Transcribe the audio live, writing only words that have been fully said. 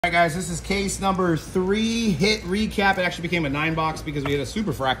All right, guys, this is case number 3 hit recap. It actually became a 9-box because we had a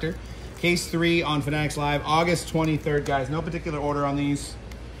super fractor. Case 3 on Fanatics Live, August 23rd, guys. No particular order on these.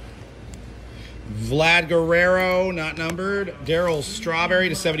 Vlad Guerrero, not numbered. Darryl Strawberry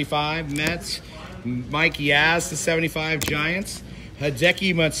to 75, Mets. Mike Yaz to 75, Giants.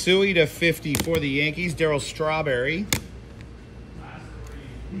 Hideki Matsui to 50 for the Yankees. Darryl Strawberry.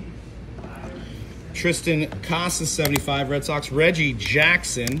 Tristan Casas, 75, Red Sox. Reggie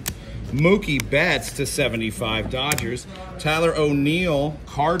Jackson. Mookie Betts to 75, Dodgers. Tyler O'Neill,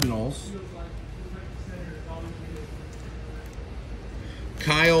 Cardinals.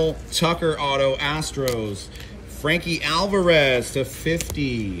 Kyle Tucker, auto, Astros. Frankie Alvarez to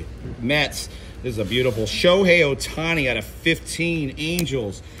 50, Mets. This is a beautiful. Shohei Ohtani out of 15,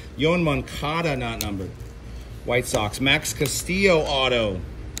 Angels. Yoan Moncada, not numbered, White Sox. Max Castillo, auto.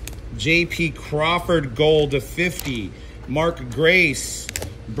 J.P. Crawford, gold to 50. Mark Grace.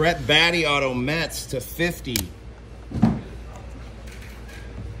 Brett Batty, auto, Mets to 50.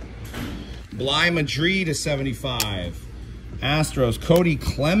 Bly Madrid to 75. Astros. Cody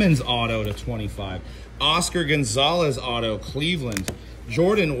Clemens, auto to 25. Oscar Gonzalez, auto, Cleveland.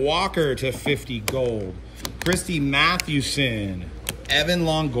 Jordan Walker to 50, gold. Christy Mathewson. Evan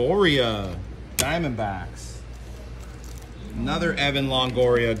Longoria, Diamondbacks. Another Evan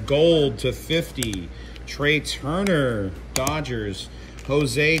Longoria, gold to 50. Trey Turner, Dodgers.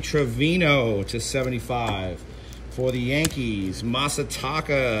 Jose Trevino to 75. For the Yankees,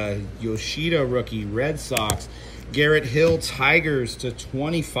 Masataka Yoshida, rookie, Red Sox. Garrett Hill, Tigers to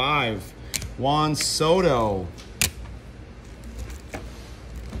 25. Juan Soto.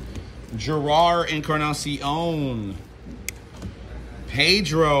 Gerard Encarnacion.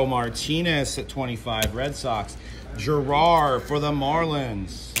 Pedro Martinez at 25, Red Sox. Gerard for the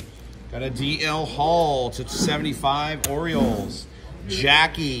Marlins. Got a DL Hall to 75, Orioles.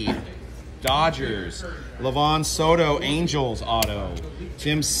 Jackie, Dodgers. Levon Soto, Angels, auto.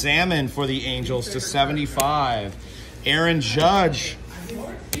 Tim Salmon for the Angels to 75. Aaron Judge.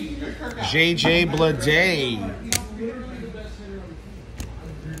 JJ Bleday.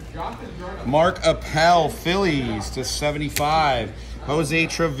 Mark Appel, Phillies to 75. Jose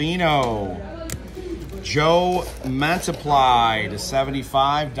Trevino. Joe Mantiply to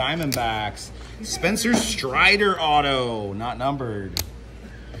 75, Diamondbacks. Spencer Strider, auto, not numbered.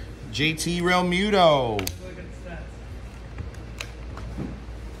 JT Realmuto.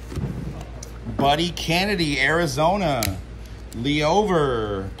 Buddy Kennedy, Arizona.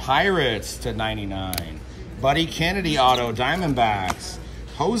 Leover, Pirates to 99. Buddy Kennedy, auto, Diamondbacks.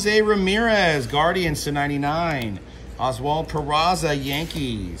 Jose Ramirez, Guardians to 99. Oswald Peraza,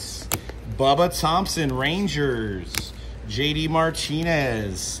 Yankees. Bubba Thompson, Rangers. JD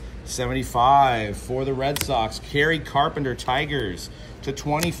Martinez, 75 for the Red Sox. Kerry Carpenter, Tigers to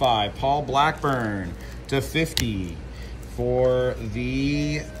 25. Paul Blackburn to 50 for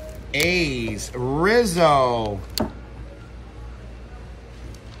the A's. Rizzo.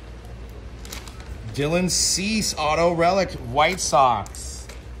 Dylan Cease, auto, relic, White Sox.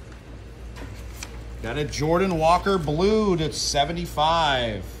 Got a Jordan Walker blue to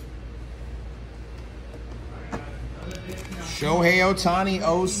 75. Shohei Ohtani,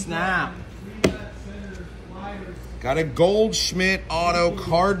 oh snap. Got a Goldschmidt auto,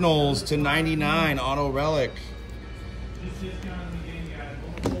 Cardinals to 99, auto relic.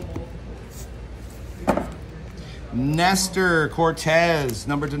 Nestor Cortez,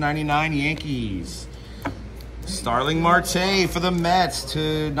 number to 99, Yankees. Starling Marte for the Mets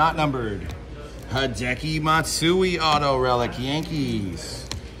to not numbered. Hideki Matsui auto relic, Yankees.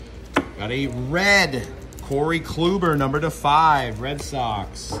 Got a red Corey Kluber, number to 5, Red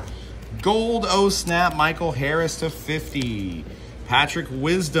Sox. Gold, oh snap, Michael Harris to 50. Patrick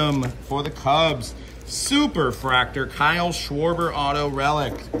Wisdom for the Cubs. Super fractor, Kyle Schwarber auto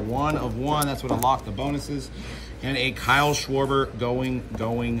relic. 1 of 1, that's what unlocked the bonuses. And a Kyle Schwarber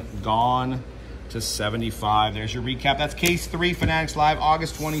gone to 75. There's your recap. That's case 3, Fanatics Live,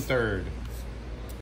 August 23rd.